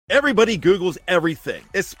Everybody Googles everything,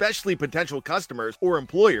 especially potential customers or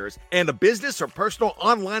employers, and a business or personal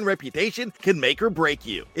online reputation can make or break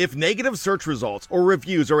you. If negative search results or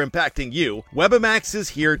reviews are impacting you, Webamax is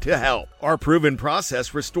here to help. Our proven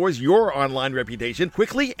process restores your online reputation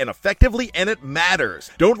quickly and effectively, and it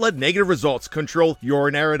matters. Don't let negative results control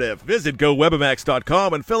your narrative. Visit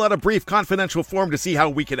GoWebamax.com and fill out a brief confidential form to see how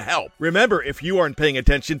we can help. Remember, if you aren't paying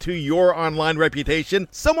attention to your online reputation,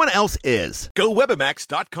 someone else is.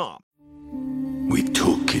 GoWebamax.com. We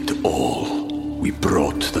took it all. We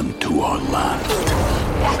brought them to our land.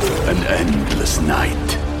 An endless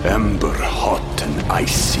night, ember hot and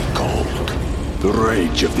icy cold. The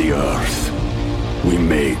rage of the earth. We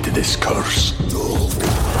made this curse.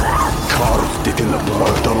 Carved it in the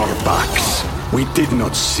blood on our backs. We did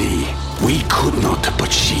not see. We could not,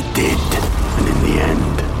 but she did. And in the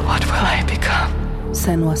end... What will I become?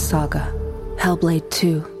 Senua's Saga. Hellblade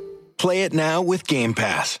 2. Play it now with Game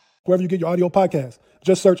Pass. Wherever you get your audio podcast,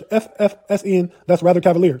 just search FFSN, that's Rather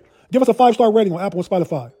Cavalier. Give us a 5-star rating on Apple and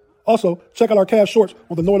Spotify. Also, check out our Cavs shorts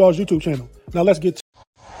on the Know It All's YouTube channel. Now let's get to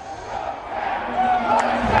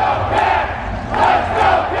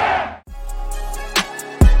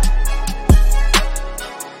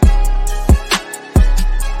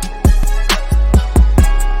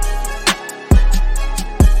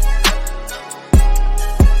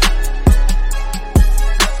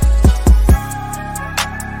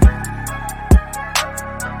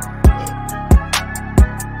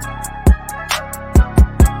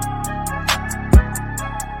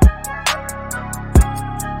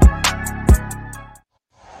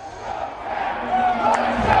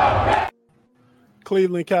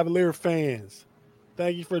Cleveland Cavalier fans.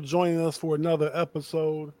 Thank you for joining us for another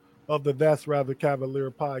episode of the That's Rather Cavalier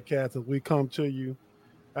podcast as we come to you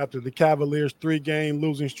after the Cavaliers' three-game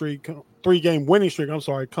winning streak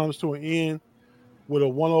comes to an end with a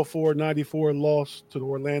 104-94 loss to the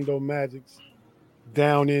Orlando Magic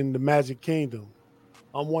down in the Magic Kingdom.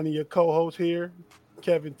 I'm one of your co-hosts here,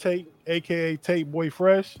 Kevin Tate, a.k.a. Tate Boy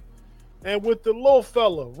Fresh, and with the little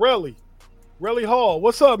fella, Relly Hall.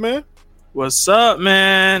 What's up, man? What's up,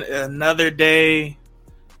 man? Another day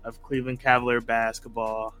of Cleveland Cavalier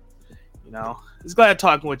basketball. You know, just glad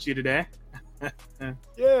talking with you today.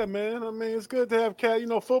 Yeah, man. I mean, it's good to have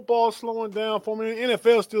football slowing down for me.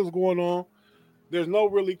 NFL still going on. There's no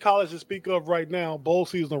really college to speak of right now. Bowl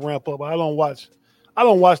season will ramp up. I don't watch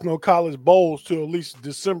no college bowls till at least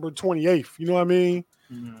December 28th. You know what I mean?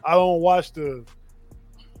 Mm-hmm. I don't watch the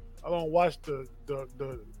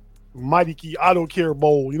Mighty Key Auto Care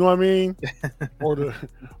Bowl, you know what I mean? or the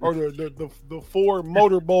Ford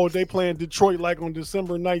Motor Bowl they play in Detroit like on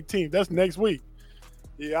December 19th. That's next week.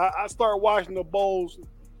 Yeah, I start watching the bowls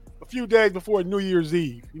a few days before New Year's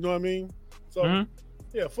Eve. You know what I mean? So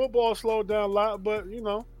yeah, football slowed down a lot, but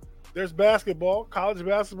there's basketball. College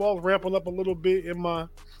basketball is ramping up a little bit in my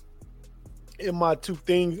two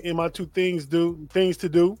things to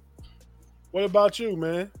do. What about you,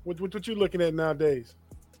 man? What you looking at nowadays?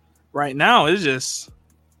 Right now, it's just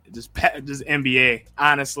NBA.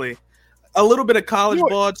 Honestly, a little bit of college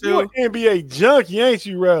ball too. You're an NBA junkie, ain't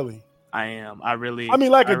you, really? I am. I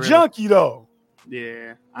mean, junkie though.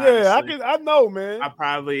 Yeah. Honestly. Yeah, I know, man. I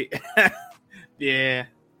probably. Yeah.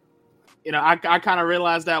 I kind of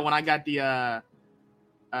realized that when I got the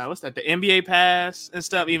what's that? The NBA pass and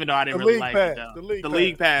stuff. Even though I didn't really like it, though. The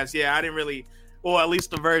league pass. Yeah, I didn't really. Well, at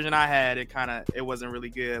least the version I had, it wasn't really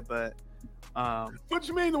good, but. What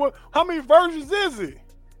you mean? How many versions is it?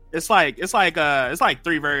 It's like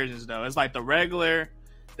 3 versions though. It's like the regular,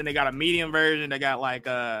 then they got a medium version. They got like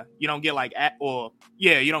you don't get like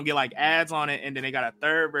you don't get like ads on it, and then they got a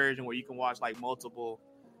third version where you can watch like multiple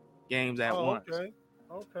games at once.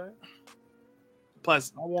 Okay.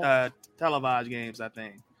 Plus televised games, I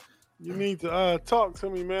think. You need to talk to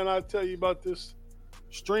me, man. I'll tell you about this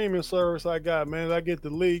streaming service I got, man. I get the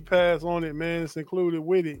league pass on it, man. It's included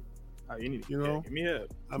with it. Oh, you need to give me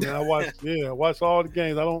up. I mean, I watch all the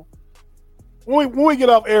games. I don't. When we get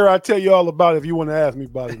off air, I'll tell you all about it if you want to ask me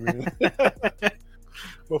about it, man.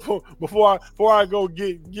 before I go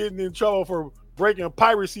getting in trouble for breaking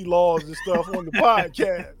piracy laws and stuff on the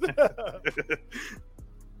podcast.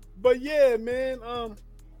 But yeah, man, the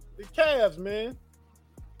Cavs, man,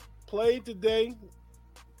 played today.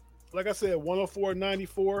 Like I said,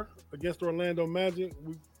 104-94 against the Orlando Magic.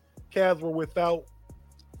 Cavs were without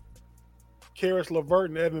Caris LeVert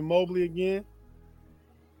and Evan Mobley again.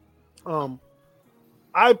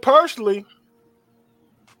 I personally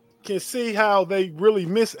can see how they really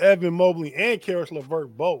miss Evan Mobley and Caris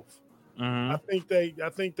LeVert both. Mm-hmm. I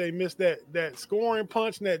think they missed that scoring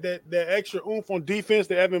punch and that extra oomph on defense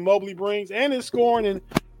that Evan Mobley brings, and his scoring in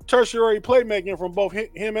tertiary playmaking from both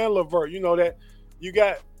him and LeVert. You know that you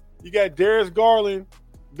got Darius Garland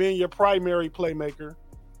being your primary playmaker.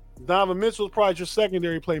 Donovan Mitchell is probably your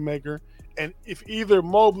secondary playmaker. And if either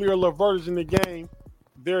Mobley or LeVert is in the game,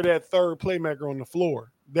 they're that third playmaker on the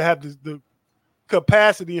floor. They have the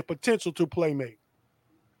capacity and potential to playmate.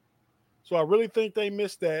 So I really think they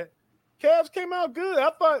missed that. Cavs came out good.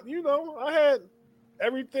 I thought, I had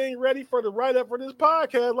everything ready for the write-up for this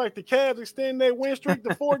podcast. Like the Cavs extend their win streak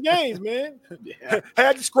to 4 games, man. Yeah.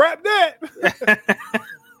 Had to scrap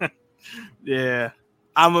that. Yeah.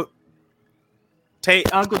 Uncle Tay,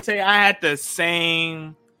 I had the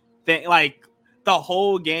same thing. Like the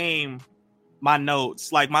whole game, my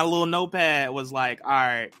notes, like my little notepad was like, all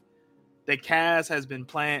right, the Cavs has been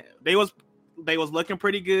playing. They was looking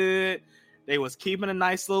pretty good. They was keeping a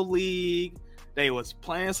nice little lead. They was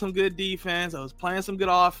playing some good defense. They was playing some good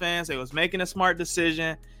offense. They was making a smart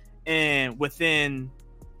decision. And within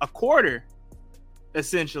a quarter,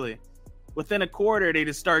 essentially, they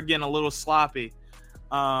just start getting a little sloppy.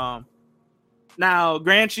 Now,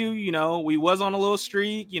 grant you, we was on a little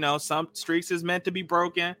streak. Some streaks is meant to be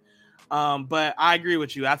broken. But I agree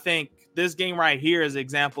with you. I think this game right here is an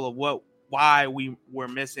example of why we were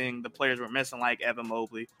missing the players we're missing, like Evan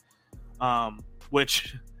Mobley,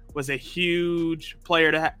 which was a huge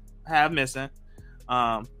player to have missing.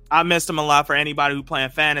 I missed him a lot. For anybody who playing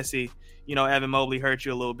fantasy, Evan Mobley hurt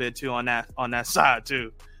you a little bit too on that side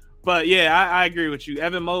too. But yeah, I agree with you.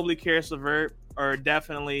 Evan Mobley, Caris LeVert are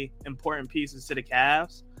definitely important pieces to the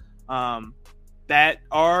Cavs that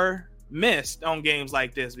are missed on games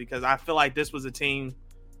like this, because I feel like this was a team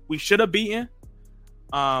we should have beaten.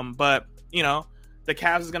 But the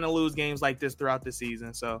Cavs is going to lose games like this throughout the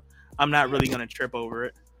season, so I'm not really going to trip over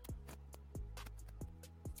it.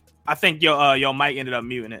 I think your mic ended up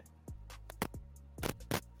muting it.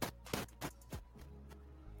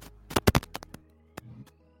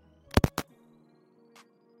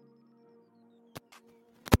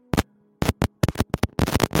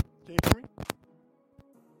 Can you hear me?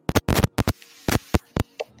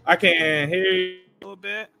 I can hear you a little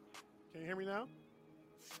bit. Can you hear me now?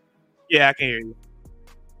 Yeah, I can hear you.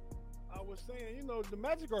 I was saying, the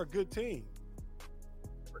Magic are a good team.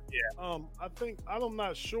 Yeah. I'm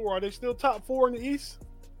not sure. Are they still top 4 in the East?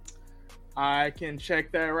 I can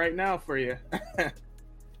check that right now for you.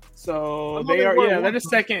 So they are. Yeah, they're the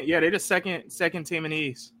second. Yeah, they're the second team in the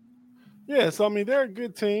East. Yeah, so they're a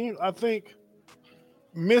good team. I think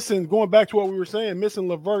going back to what we were saying, missing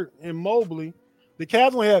LeVert and Mobley, the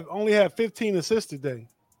Cavs only have 15 assists today.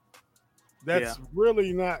 That's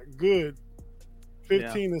really not good.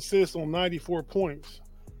 15 assists on 94 points.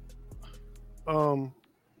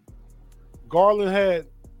 Garland had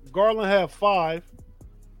 5,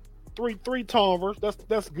 3 turnovers.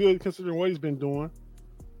 That's good considering what he's been doing.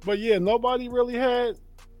 But yeah, nobody really had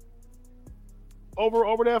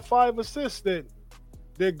over that 5 assists that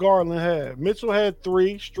Garland had. Mitchell had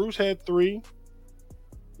 3. Strus had 3.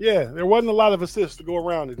 Yeah, there wasn't a lot of assists to go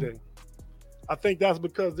around today. I think that's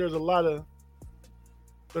because there's a lot of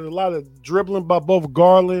dribbling by both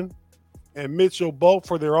Garland and Mitchell, both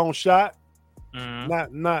for their own shot.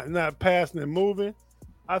 Mm-hmm. Not passing and moving.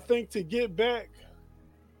 I think to get back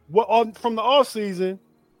from the offseason,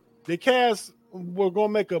 the Cavs were going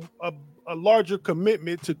to make a larger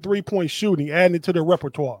commitment to 3-point shooting, adding it to their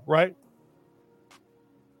repertoire, right?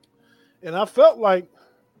 And I felt like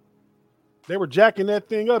they were jacking that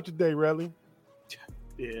thing up today, really.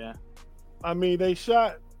 Yeah. They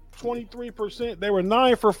shot 23%. They were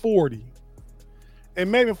 9 for 40. And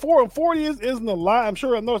maybe 40 isn't a lot.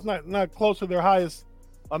 I know it's not close to their highest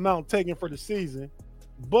amount taken for the season.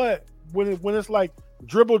 But when it's like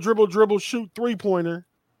dribble, shoot 3-pointer,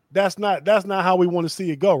 that's not how we want to see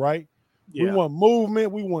it go, right? Yeah. We want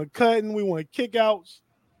movement, we want cutting, we want kickouts,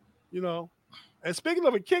 And speaking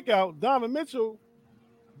of a kickout, Donovan Mitchell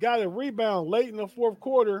got a rebound late in the fourth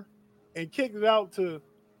quarter and kicked it out to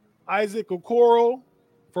Isaac Okoro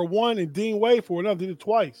for 1 and Dean Wade for another. Did it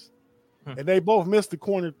twice. And they both missed the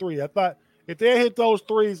corner 3. I thought if they had hit those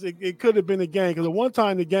threes, it could have been a game. Because at one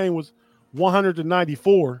time the game was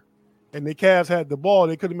 100-94, and the Cavs had the ball.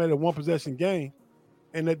 They could have made a one-possession game.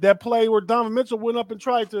 And that play where Donovan Mitchell went up and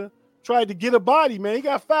tried to get a body, man, he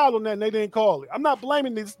got fouled on that, and they didn't call it. I'm not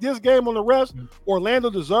blaming this game on the refs. Orlando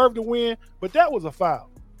deserved to win, but that was a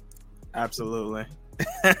foul. Absolutely.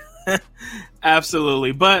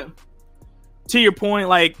 Absolutely. But to your point,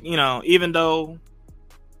 even though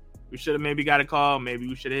we should have maybe got a call, maybe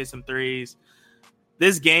we should have hit some threes,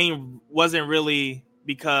 this game wasn't really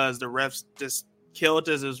because the refs just killed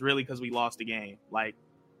us. It was really because we lost the game.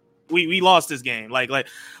 we lost this game. Like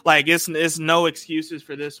it's no excuses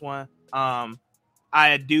for this one. I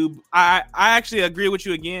actually agree with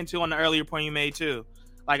you again too on the earlier point you made too.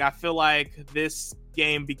 Like I feel like this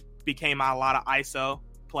game became a lot of ISO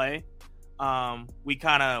play. We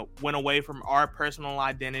kind of went away from our personal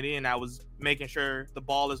identity, and that was making sure the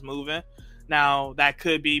ball is moving. Now that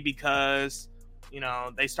could be because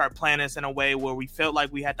they start playing us in a way where we felt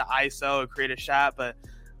like we had to ISO or create a shot, but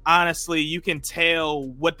honestly, you can tell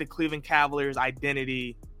what the Cleveland Cavaliers'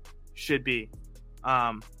 identity should be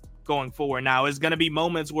going forward. Now, it's going to be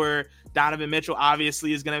moments where Donovan Mitchell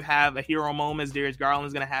obviously is going to have a hero moment. Darius Garland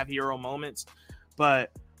is going to have hero moments,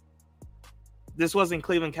 but this wasn't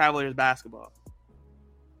Cleveland Cavaliers basketball.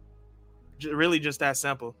 Really, just that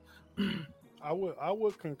simple. I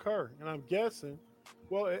would concur, and I'm guessing.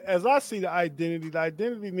 Well, as I see the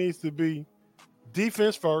identity needs to be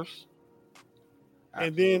defense first.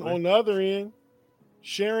 Absolutely. And then on the other end,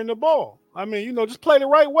 sharing the ball. I mean, just play the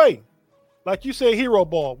right way. Like you said, hero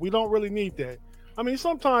ball. We don't really need that. I mean,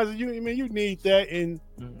 sometimes you need that in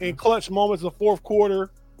clutch moments of fourth quarter,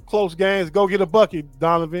 close games. Go get a bucket,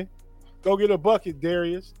 Donovan. Go get a bucket,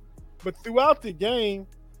 Darius. But throughout the game,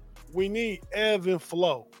 we need ebb and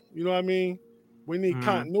flow. You know what I mean? We need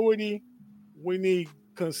continuity. We need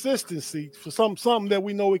consistency for something that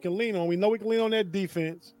we know we can lean on. We know we can lean on that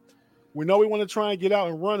defense. We know we want to try and get out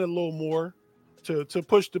and run a little more to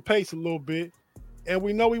push the pace a little bit. And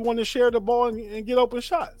we know we want to share the ball and get open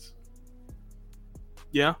shots.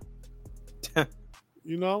 Yeah.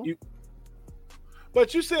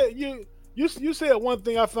 But you said you said one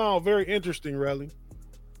thing I found very interesting, Relly.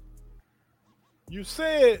 You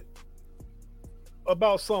said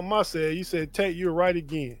about something I said. You said, Tate, you're right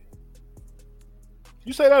again.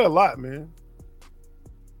 You say that a lot, man.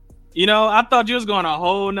 I thought you was going a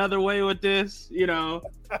whole nother way with this, you did,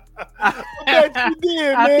 I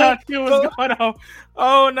thought you was going a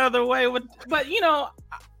whole nother way with, but I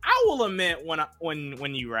will admit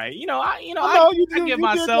when you right, I give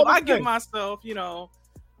myself,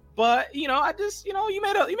 but I just, you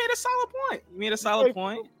made a solid point. You made a solid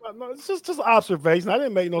point. No, it's just an observation. I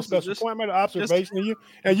didn't make no special point. I made an observation,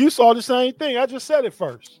 and you saw the same thing. I just said it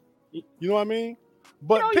first. You know what I mean?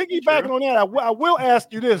 But piggybacking on that, I will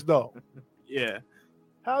ask you this though. Yeah.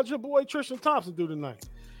 How'd your boy Tristan Thompson do tonight?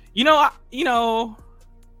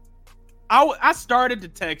 I started to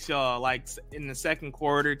text y'all like in the second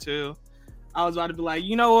quarter too. I was about to be like,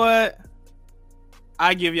 you know what?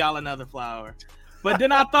 I give y'all another flower. But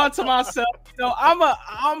then I thought to myself,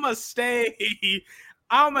 I'ma stay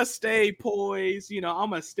poised.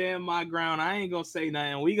 I'ma stand my ground. I ain't gonna say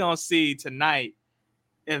nothing. We gonna see tonight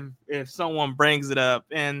if someone brings it up,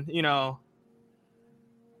 and yeah,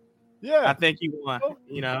 I think he won.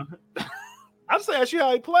 I just asked you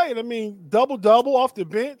how he played. I mean, double off the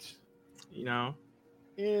bench.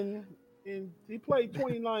 And he played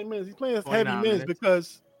 29 minutes. He's playing heavy minutes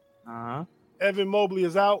because Evan Mobley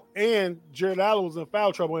is out and Jared Allen was in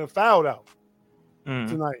foul trouble and fouled out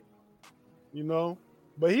tonight.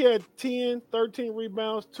 But he had 10, 13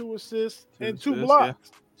 rebounds, 2 assists, and 2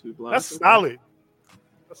 blocks. Yeah. 2 blocks. That's solid.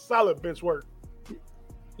 That's solid bench work.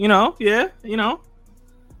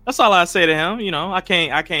 That's all I say to him.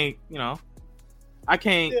 I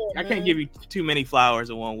can't give you too many flowers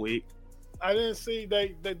in 1 week. I didn't see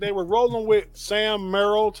they were rolling with Sam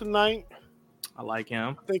Merrill tonight. I like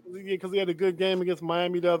him. I think because he had a good game against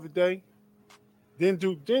Miami the other day. Didn't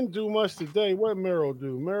do much today. What did Merrill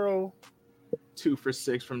do? Merrill 2 for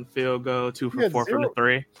 6 from the field goal, 2 for 4 from the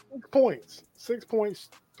 3. 6 points,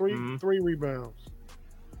 3 rebounds.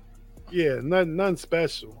 Yeah, nothing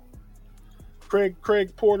special. Craig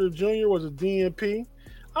Porter Jr. was a DNP.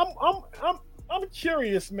 I'm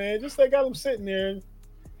curious, man. Just they got him sitting there,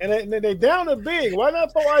 and they down a big. Why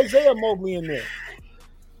not throw Isaiah Mobley in there?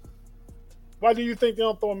 Why do you think they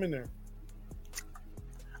don't throw him in there?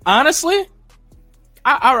 Honestly,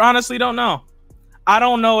 I honestly don't know. I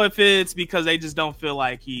don't know if it's because they just don't feel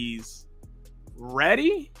like he's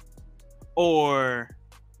ready, or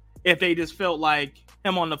if they just felt like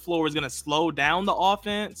him on the floor is going to slow down the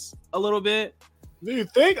offense a little bit. Do you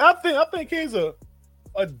think? I think he's a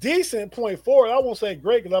decent point forward. I won't say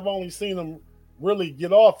great because I've only seen him really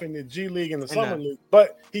get off in the G League and the Summer League,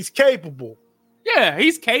 but he's capable. Yeah,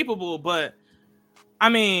 he's capable, but I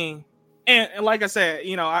mean, and like I said,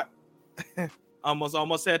 I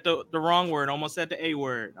almost said the wrong word, almost said the A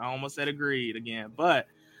word. I almost said agreed again, but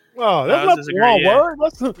that's not the wrong word.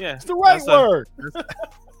 That's the right word.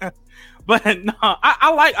 But no,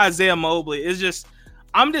 I like Isaiah Mobley. It's just,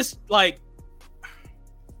 I'm just like,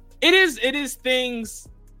 it is things.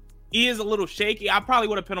 He is a little shaky. I probably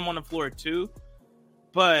would have put him on the floor too,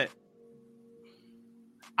 but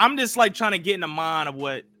I'm just like trying to get in the mind of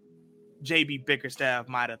what JB Bickerstaff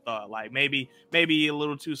might have thought. Like maybe a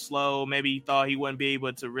little too slow. Maybe he thought he wouldn't be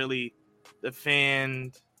able to really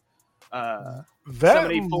defend that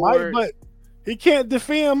might, but he can't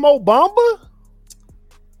defend Mo Bamba.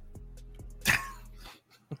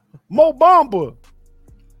 Mo Bamba.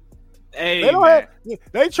 Hey,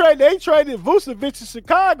 they traded Vucevic to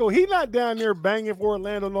Chicago. He not down there banging for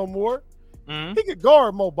Orlando no more. Mm-hmm. He could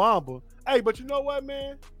guard Mo Bamba. Hey, but you know what,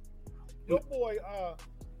 man? Your boy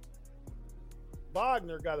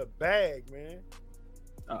Wagner got a bag, man.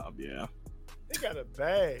 Oh yeah, he got a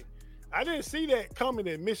bag. I didn't see that coming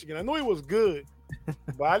in Michigan. I knew he was good,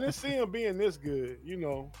 but I didn't see him being this good. You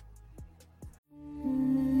know.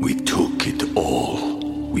 We took it all.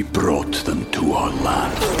 We brought them to our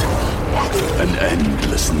land. An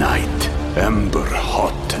endless night, ember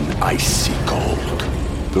hot and icy cold.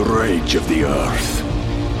 The rage of the earth.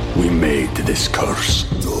 We made this curse.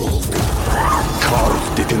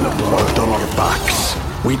 Carved it in the blood on our backs.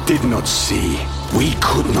 We did not see. We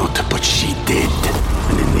could not, but she did.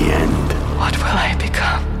 And in the end... What will I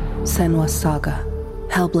become? Senua's Saga.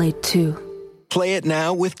 Hellblade 2. Play it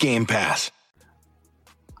now with Game Pass.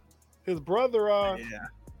 His brother got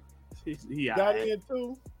in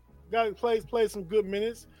too. Played some good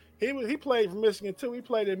minutes. He played for Michigan too. He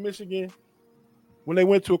played at Michigan when they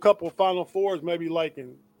went to a couple of Final Fours, maybe like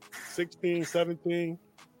in 16, 17.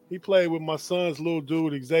 He played with my son's little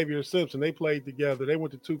dude, Xavier Simpson. They played together. They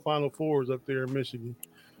went to 2 Final Fours up there in Michigan.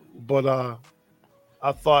 But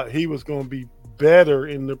I thought he was going to be better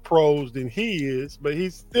in the pros than he is, but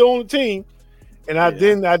he's still on the team. And I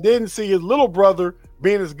didn't see his little brother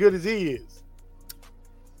being as good as he is.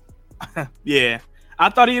 Yeah. I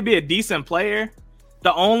thought he'd be a decent player.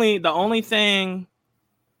 The only thing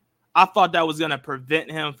I thought that was going to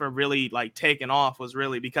prevent him from really like taking off was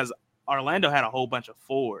really because Orlando had a whole bunch of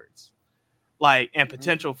forwards, and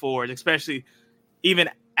potential forwards, especially even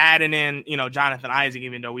adding in, Jonathan Isaac,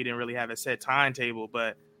 even though we didn't really have a set timetable,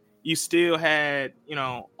 but you still had,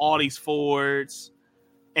 all these forwards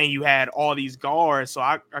and you had all these guards. So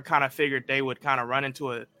I kind of figured they would kind of run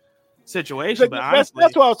into a situation. But honestly,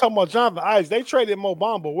 that's what I was talking about. Jonathan Isaac, they traded Mo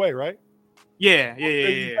Bamba away, right? Yeah.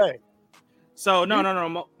 So no,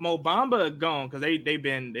 Mo Bamba gone because they've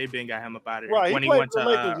been got him up out of there. Right, when he went to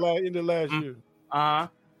Lakers in the last year.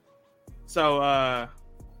 So I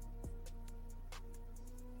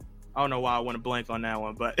don't know why I want to blank on that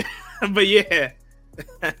one, but yeah.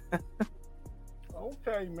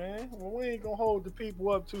 Okay, man. Well, we ain't gonna hold the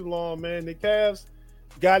people up too long, man. The Cavs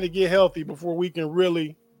got to get healthy before we can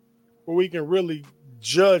really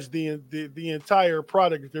judge the entire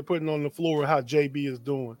product that they're putting on the floor and how JB is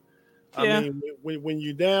doing. Yeah. I mean, when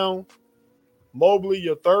you're down, Mobley,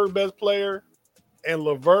 your third best player, and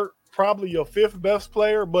LeVert, probably your fifth best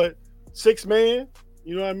player, but 6 man,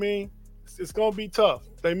 you know what I mean? It's gonna be tough.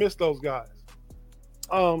 They miss those guys.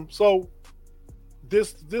 So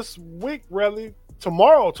this week, really,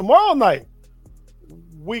 tomorrow night,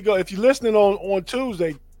 we go. If you're listening on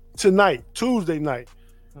Tuesday night,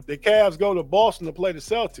 the Cavs go to Boston to play the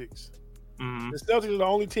Celtics. Mm-hmm. The Celtics are the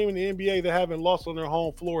only team in the NBA that haven't lost on their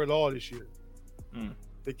home floor at all this year. Mm.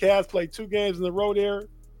 The Cavs play 2 games in a row there.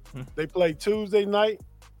 Mm. They play Tuesday night,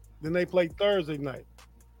 then they play Thursday night.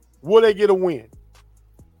 Will they get a win?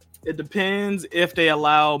 It depends if they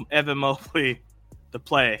allow Evan Mobley to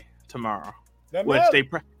play tomorrow,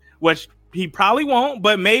 which he probably won't.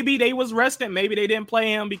 But maybe they was resting. Maybe they didn't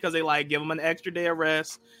play him because they give him an extra day of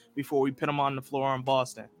rest before we put him on the floor in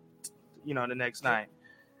Boston. The next night.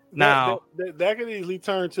 Now that could easily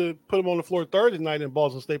turn to put him on the floor Thursday night in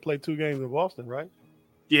Boston. So they play 2 games in Boston, right?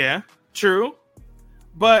 Yeah, true.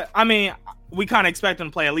 But I mean, we kind of expect him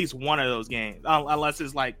to play at least one of those games, unless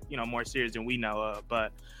it's more serious than we know of.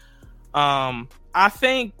 But I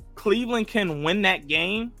think Cleveland can win that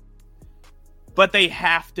game, but they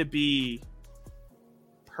have to be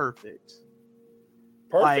perfect.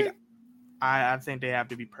 Perfect. I think they have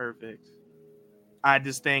to be perfect. I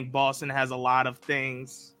just think Boston has a lot of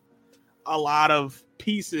things, a lot of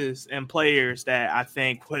pieces and players that I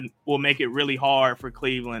think will make it really hard for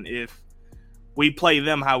Cleveland if we play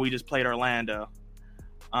them how we just played Orlando.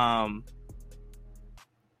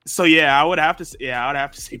 So I would have to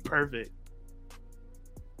say perfect.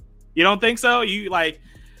 You don't think so? You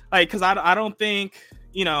because I don't think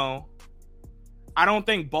I don't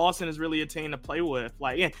think Boston is really a team to play with.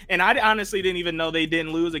 And I honestly didn't even know they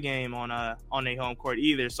didn't lose a game on their home court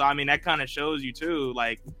either. So I mean that kind of shows you too.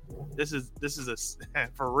 This is a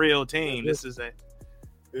for real team. It's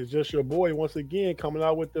just your boy once again coming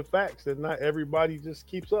out with the facts that not everybody just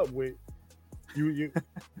keeps up with. You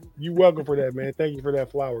welcome for that, man. Thank you for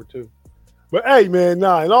that flower too. But hey, man,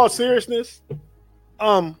 in all seriousness,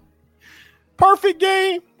 perfect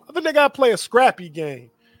game. I think they gotta play a scrappy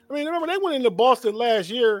game. I mean, remember they went into Boston last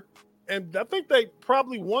year, and I think they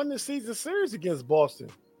probably won the season series against Boston.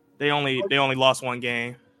 They only lost one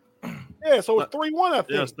game. Yeah, so it's 3-1, I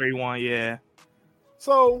think. It was 3-1, yeah.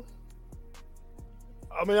 So,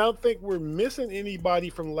 I mean, I don't think we're missing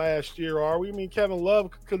anybody from last year, are we? I mean, Kevin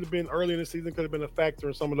Love could have been early in the season, could have been a factor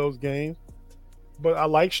in some of those games. But I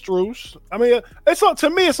like Strus. I mean, to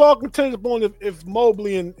me, it's all contingent upon if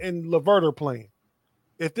Mobley and LeVert are playing.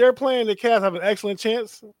 If they're playing, the Cavs have an excellent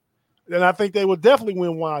chance, then I think they will definitely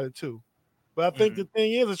win 1 out of 2. But I think the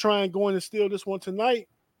thing is to try and go in and steal this one tonight,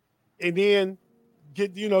 and then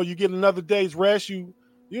you get another day's rest.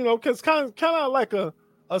 Because kind of like a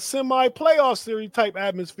semi-playoff series type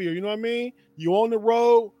atmosphere. You know what I mean? You on the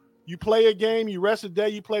road, you play a game, you rest a day,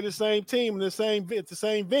 you play the same team in the same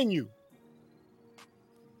venue.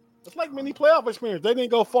 It's like mini playoff experience. They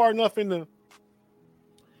didn't go far enough in the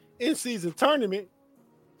in-season tournament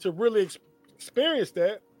to really experience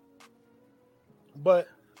that. But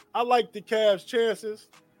I like the Cavs' chances.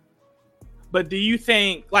 But do you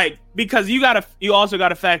think, because you also got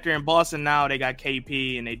to factor in Boston now, they got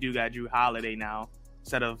KP and they do got Jrue Holiday now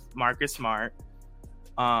instead of Marcus Smart.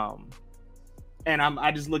 And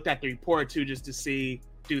I just looked at the report too just to see,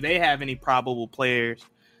 do they have any probable players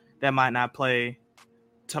that might not play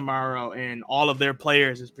tomorrow? And all of their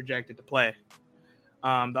players is projected to play.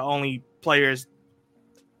 The only players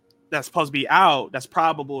that's supposed to be out that's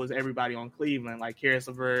probable is everybody on Cleveland, like Caris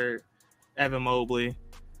LeVert, Evan Mobley,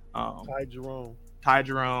 Ty Jerome,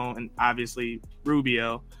 and obviously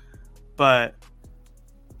Rubio. But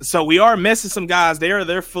so we are missing some guys.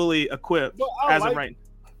 They're fully equipped of right.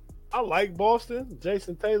 I like Boston.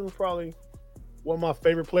 Jason Tatum's probably one of my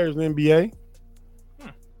favorite players in the NBA.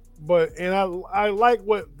 But I like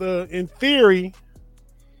in theory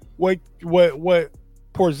what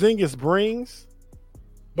Porzingis brings.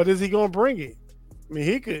 But is he gonna bring it? I mean,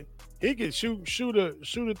 he could shoot a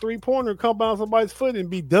 3-pointer, come down somebody's foot and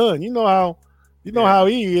be done. You know how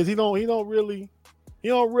he is. He don't really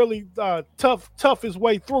tough his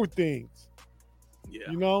way through things. Yeah.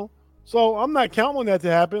 You know? So I'm not counting on that to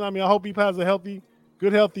happen. I mean, I hope he has a healthy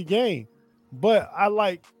game. But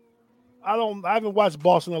I haven't watched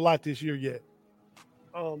Boston a lot this year yet.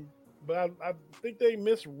 But I think they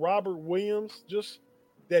miss Robert Williams, just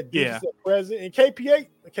that defensive present. And KP8,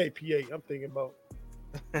 I'm thinking about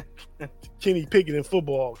Kenny Pickett in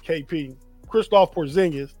football, KP. Kristaps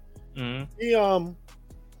Porzingis. Mm-hmm.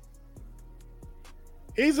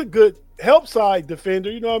 He's a good help side defender,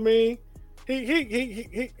 you know what I mean?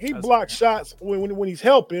 He blocks shots when he's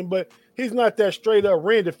helping, but he's not that straight up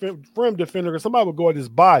rim defender because somebody would go at his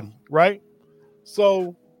body, right?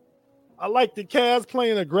 So I like the Cavs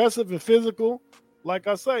playing aggressive and physical. Like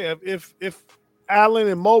I say, if Allen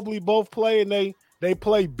and Mobley both play and they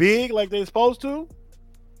play big like they're supposed to,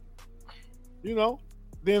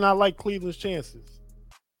 then I like Cleveland's chances.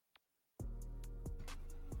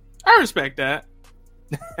 I respect that.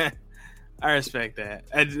 I respect that.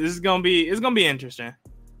 It's gonna be interesting,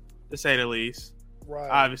 to say the least. Right.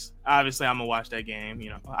 Obviously, I'm gonna watch that game.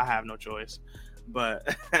 I have no choice.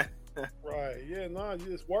 But right, yeah, no,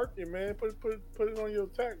 it's working, man. Put it on your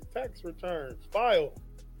tax returns file.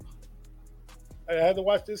 Hey, I had to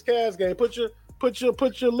watch this Cavs game. Put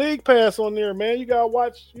your league pass on there, man. You gotta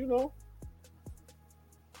watch.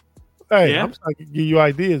 Hey, I'm trying to give you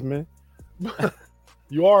ideas, man.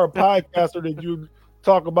 You are a podcaster that you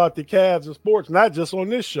talk about the Cavs and sports, not just on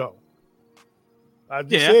this show. I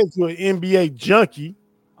just said you're an NBA junkie.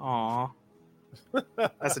 Aw.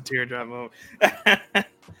 That's a teardrop moment.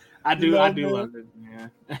 I do love it,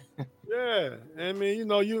 man. Yeah. I mean,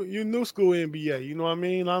 you new school NBA. You know what I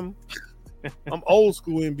mean? I'm old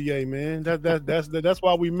school NBA, man. That's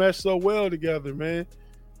why we mesh so well together, man.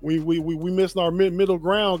 We missing our middle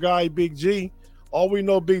ground guy, Big G. All we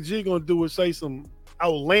know Big G gonna do is say some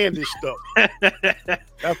outlandish stuff.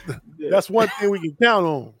 That's one thing we can count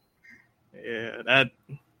on.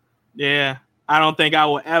 I don't think I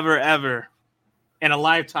will ever in a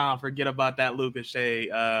lifetime forget about that Lucas Shea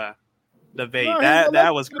debate. No,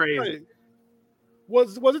 that was crazy.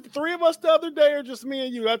 Was it the three of us the other day or just me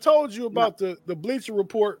and you? I told you about the Bleacher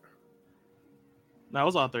Report. That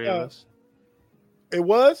was all three of us. It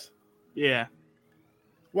was? Yeah.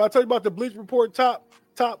 Well, I told you about the Bleacher Report top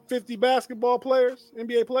 50 basketball players,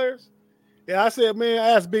 NBA players. Yeah, I said, man,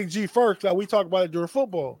 I asked Big G first. We talked about it during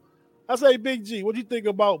football. I say, Big G, what do you think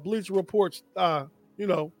about Bleacher Report's,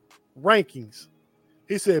 rankings?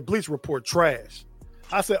 He said, Bleacher Report trash.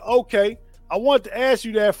 I said, okay, I wanted to ask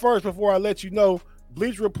you that first before I let you know.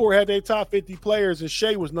 Bleacher Report had their top 50 players, and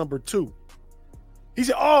Shea was number 2. He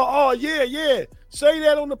said, "Oh, yeah. Say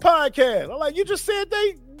that on the podcast." I'm like, "You just said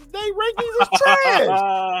they rankings is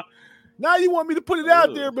trash." Now you want me to put it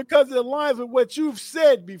out there because it aligns with what you've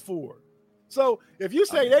said before. So if you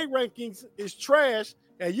say they rankings is trash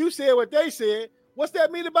and you said what they said, what's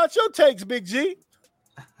that mean about your takes, Big G?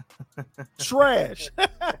 Trash.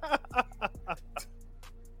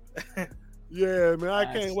 Yeah, man. I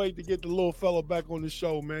can't wait to get the little fella back on the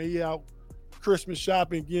show, man. He out Christmas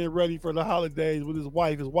shopping, getting ready for the holidays with his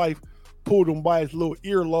wife. His wife pulled him by his little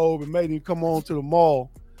earlobe and made him come on to the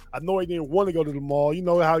mall. I know he didn't want to go to the mall. You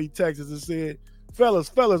know how he texted and said,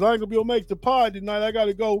 fellas, I ain't gonna be able to make the pod tonight. I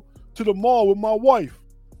gotta go to the mall with my wife.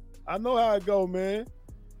 I know how it go, man.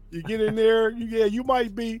 You get in there, you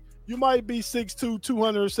might be 6'2",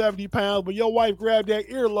 270 pounds, but your wife grabbed that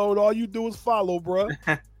earlobe. All you do is follow, bro.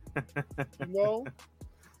 You know?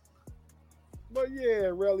 But yeah,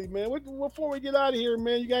 really, man. Before we get out of here,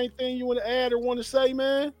 man, you got anything you want to add or want to say,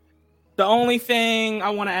 man? The only thing I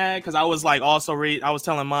want to add, because I was like I was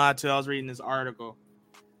telling Mod too, I was reading this article.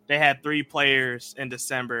 They had 3 players in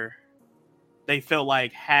December they felt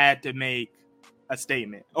like had to make a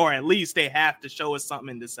statement, or at least they have to show us something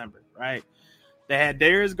in December, right? They had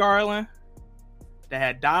Darius Garland, they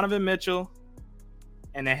had Donovan Mitchell,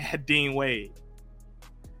 and they had Dean Wade.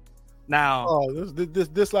 Now,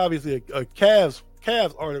 this obviously a Cavs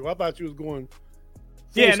article. I thought you was going.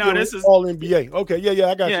 Yeah, no, this is all NBA. Okay, yeah,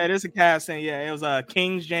 I got you. Yeah, this is a Cavs thing. Yeah, it was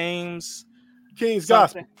King's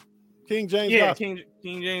Gospel. King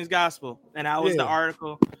James Gospel, and that was the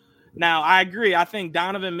article. Now, I agree. I think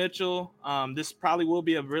Donovan Mitchell, this probably will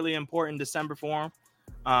be a really important December for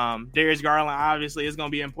him. Darius Garland, obviously, is going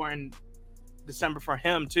to be important December for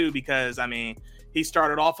him, too, because, I mean, he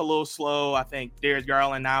started off a little slow. I think Darius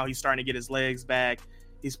Garland, now he's starting to get his legs back.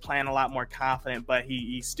 He's playing a lot more confident, but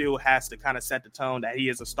he still has to kind of set the tone that he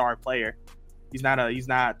is a star player. He's not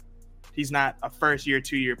a first year,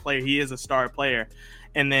 2-year player. He is a star player.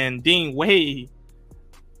 And then Dean Wade,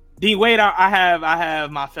 I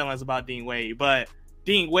have my feelings about Dean Wade, but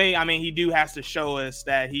Dean Wade, I mean, he has to show us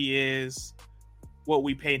that he is what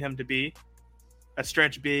we paid him to be, a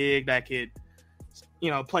stretch big that could,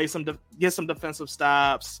 play get some defensive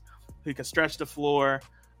stops, who can stretch the floor.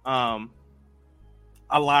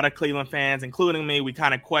 A lot of Cleveland fans, including me, we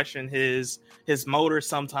kind of question his motor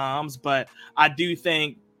sometimes, but I do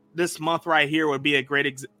think this month right here would be a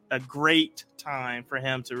great time for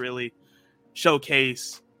him to really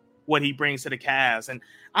showcase what he brings to the Cavs. And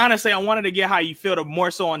honestly, I wanted to get how you feel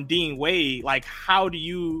more so on Dean Wade. Like, how do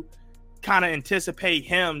you kind of anticipate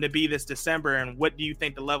him to be this December, and what do you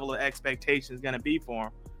think the level of expectation is going to be for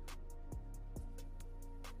him?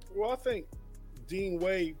 Well, I think Dean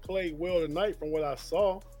Wade played well tonight from what I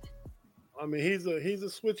saw. I mean, he's a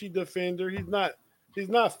switchy defender. He's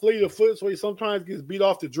not fleet of foot, so he sometimes gets beat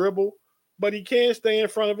off the dribble, but he can stay in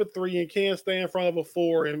front of a 3 and can stay in front of a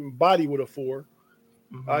 4 and body with a 4.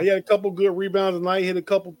 Mm-hmm. He had a couple good rebounds tonight, hit a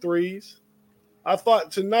couple threes. I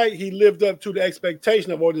thought tonight he lived up to the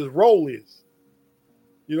expectation of what his role is.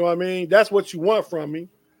 You know what I mean? That's what you want from him.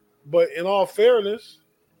 But in all fairness,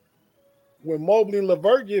 when Mobley and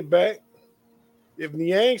LeVert get back, if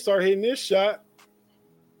Niang start hitting this shot,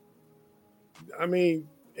 I mean,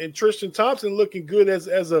 and Tristan Thompson looking good as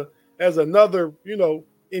another,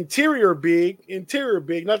 interior big,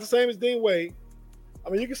 not the same as Dean Wade. I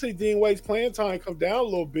mean, you can see Dean Wade's playing time come down a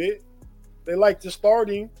little bit. They like to start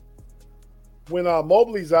him when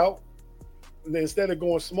Mobley's out, and then instead of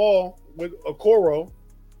going small with Okoro.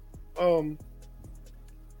 I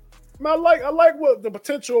like what the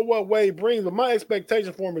potential of what Wade brings, but my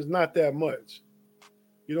expectation for him is not that much.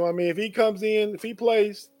 You know what I mean? If he comes in, if he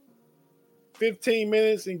plays 15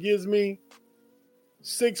 minutes and gives me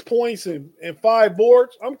 6 points and 5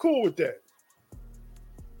 boards, I'm cool with that.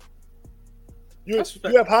 You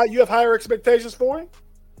have higher expectations for him?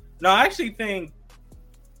 No, I actually think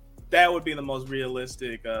that would be the most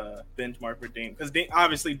realistic benchmark for Dean, because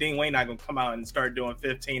obviously Dean Wade not gonna come out and start doing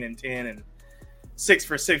 15 and 10 and 6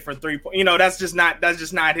 for 6 for 3 points. That's just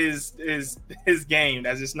not his game.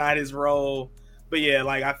 That's just not his role. But yeah,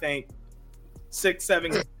 like, I think 6,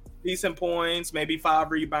 7 decent points, maybe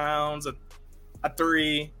 5 rebounds, a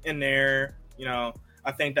 3 in there.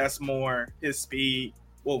 I think that's more his speed,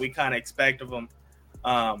 what we kind of expect of him.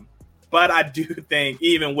 But I do think,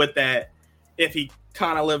 even with that, if he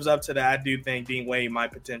kind of lives up to that, I do think Dean Wade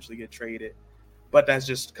might potentially get traded. But that's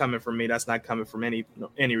just coming from me. That's not coming from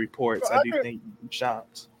any reports. I do think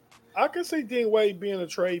shots. I can see Dean Wade being a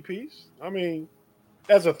trade piece. I mean,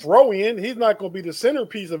 as a throw-in, he's not going to be the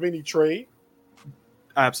centerpiece of any trade.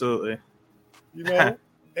 Absolutely. You know,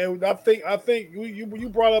 and I think you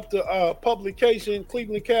brought up the publication,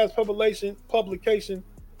 Cleveland Cavs publication,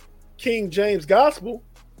 King James Gospel.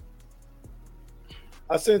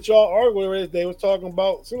 I sent y'all an article they was talking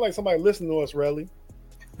about. Seemed like somebody listened to us, really.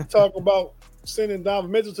 Talking about sending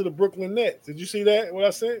Donovan Mitchell to the Brooklyn Nets. Did you see that? What I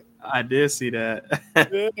sent? I did see that.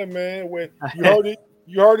 Yeah, man. When you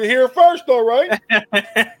heard it here first, though, right?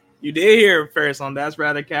 You did hear it first on That's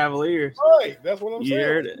Rather Cavaliers. Right. That's what I'm saying. You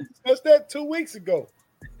heard it. That's that 2 weeks ago.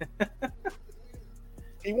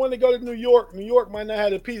 He wanted to go to New York. New York might not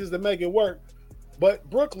have the pieces to make it work, but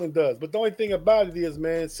Brooklyn does. But the only thing about it is,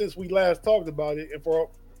 man, since we last talked about it, and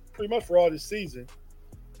for pretty much for all this season,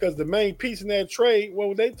 because the main piece in that trade,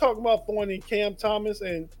 well, they talking about throwing in Cam Thomas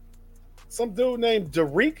and some dude named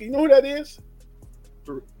Derek. You know who that is?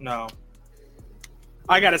 No.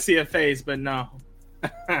 I got to see a face, but no.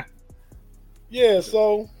 Yeah,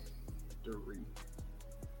 so.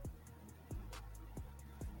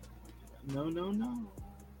 No.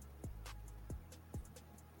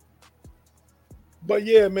 But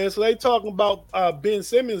yeah, man. So they talking about Ben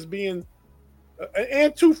Simmons being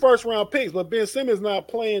and 2 first-round picks, but Ben Simmons not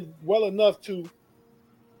playing well enough to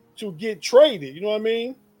get traded. You know what I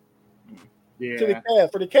mean? Yeah. To the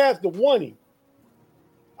Cavs, for the Cavs to want him.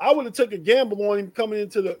 I would have took a gamble on him coming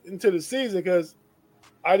into the season because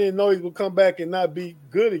I didn't know he would come back and not be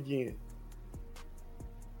good again.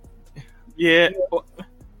 Yeah.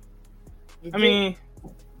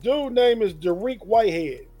 Dude name is Derek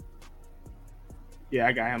Whitehead. Yeah,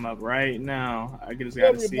 I got him up right now. I just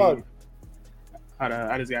got to see.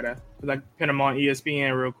 I just got to pin him on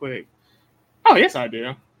ESPN real quick. Oh, yes, I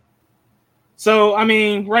do. So,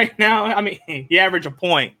 right now, he averaged a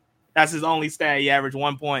point. That's his only stat. He averaged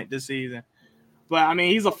 1 point this season. But,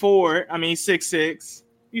 he's a forward. He's 6'6".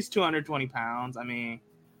 He's 220 pounds.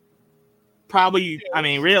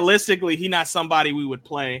 Realistically, he's not somebody we would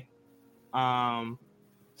play.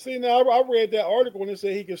 See, now I read that article and it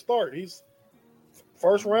said he can start. He's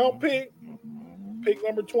first-round pick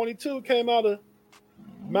number 22, came out of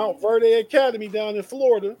Mount Verde Academy down in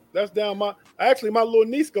Florida. That's down my little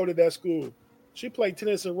niece go to that school. She played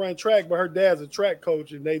tennis and ran track, but her dad's a track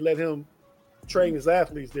coach, and they let him train his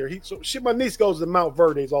athletes there. My niece goes to Mount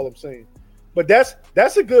Verde, is all I'm saying. But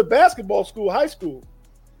that's a good basketball school, high school.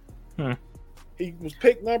 He was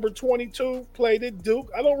picked number 22, played at Duke.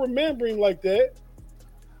 I don't remember him like that.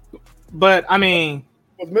 But,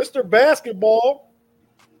 was Mr. Basketball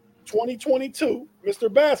 2022,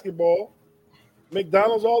 Mr. Basketball,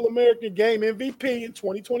 McDonald's All-American Game MVP in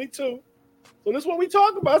 2022. So this is what we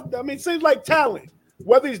talk about. It seems like talent.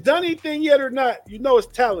 Whether he's done anything yet or not, it's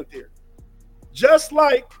talent there. Just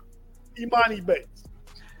like Imani Bates.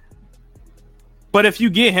 But if you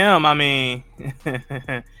get him,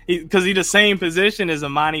 because he's the same position as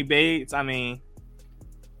Imani Bates, do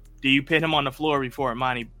you put him on the floor before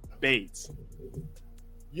Imani Bates?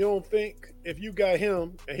 You don't think if you got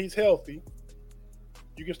him and he's healthy,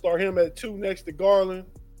 you can start him at 2 next to Garland,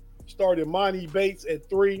 start Imani Bates at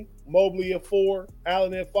 3, Mobley at 4,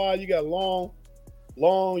 Allen at 5. You got long,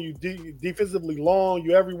 you defensively long,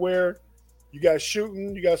 you everywhere. You got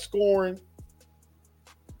shooting, you got scoring.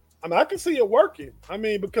 I can see it working.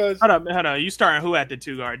 Because hold up. You starting who at the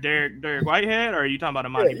 2 guard? Derek Whitehead, or are you talking about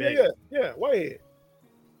Imani Bates? Yeah, Whitehead.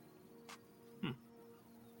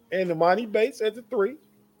 And Imani Bates at the 3.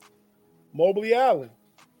 Mobley Allen.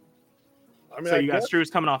 So you got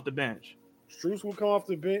Strus coming off the bench. Strus will come off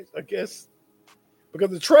the bench, I guess,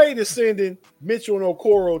 because the trade is sending Mitchell and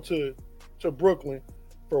Okoro to Brooklyn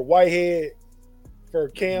for Whitehead, for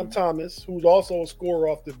Cam Thomas, who's also a scorer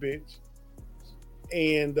off the bench,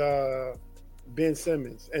 and Ben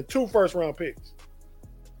Simmons, and 2 first-round picks.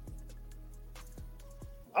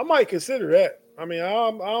 I might consider that. I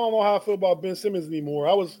don't know how I feel about Ben Simmons anymore.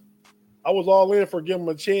 I was all in for giving him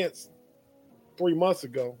a chance 3 months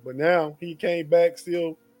ago, but now he came back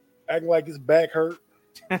still acting like his back hurt.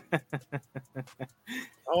 I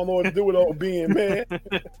don't know what to do with old Ben, man.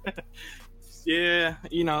 Yeah,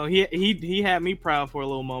 he had me proud for a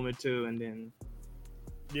little moment too, and then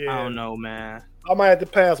I don't know, man. I might have to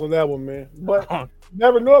pass on that one, man. But you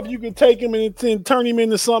never know if you can take him and turn him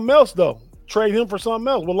into something else, though. Trade him for something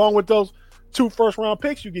else, along with those 2 first-round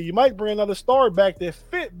picks you get. You might bring another star back that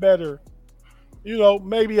fit better.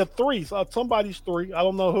 Maybe a 3. So somebody's 3. I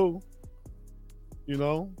don't know who.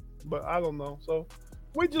 But I don't know. So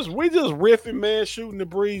we just riffing, man, shooting the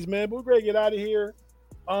breeze, man. But we're ready to get out of here.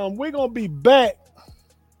 We're gonna be back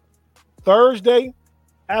Thursday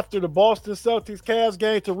after the Boston Celtics Cavs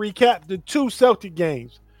game to recap the 2 Celtic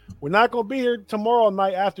games. We're not gonna be here tomorrow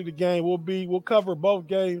night after the game. We'll cover both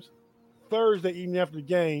games Thursday evening after the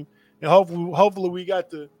game, and hopefully we got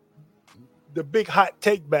the big hot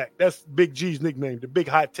take back. That's Big G's nickname, the big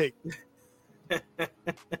hot take.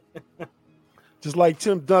 Just like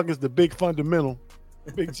Tim Duncan's the big fundamental.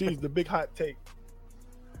 Big G's the big hot take.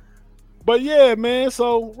 But yeah, man.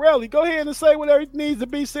 So Relly, go ahead and say whatever needs to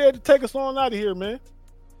be said to take us on out of here, man.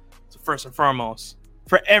 So first and foremost,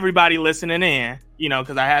 for everybody listening in,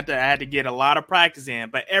 because I had to get a lot of practice in.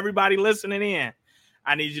 But everybody listening in,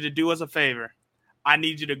 I need you to do us a favor. I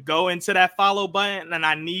need you to go into that follow button, and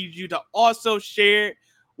I need you to also share it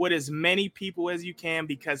with as many people as you can,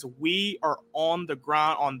 because we are on the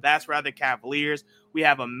ground on That's Rather Cavaliers. We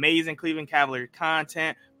have amazing Cleveland Cavalier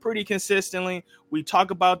content pretty consistently. We talk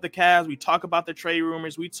about the Cavs. We talk about the trade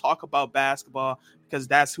rumors. We talk about basketball because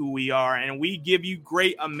that's who we are. And we give you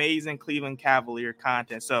great, amazing Cleveland Cavalier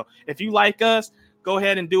content. So if you like us, go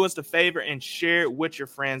ahead and do us the favor and share it with your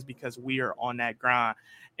friends, because we are on that grind.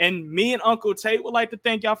 And me and Uncle Tate would like to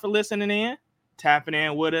thank y'all for listening in, tapping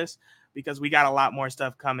in with us, because we got a lot more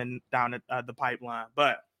stuff coming down the pipeline.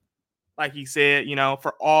 But like he said,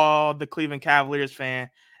 for all the Cleveland Cavaliers fan,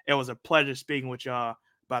 it was a pleasure speaking with y'all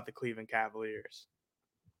about the Cleveland Cavaliers.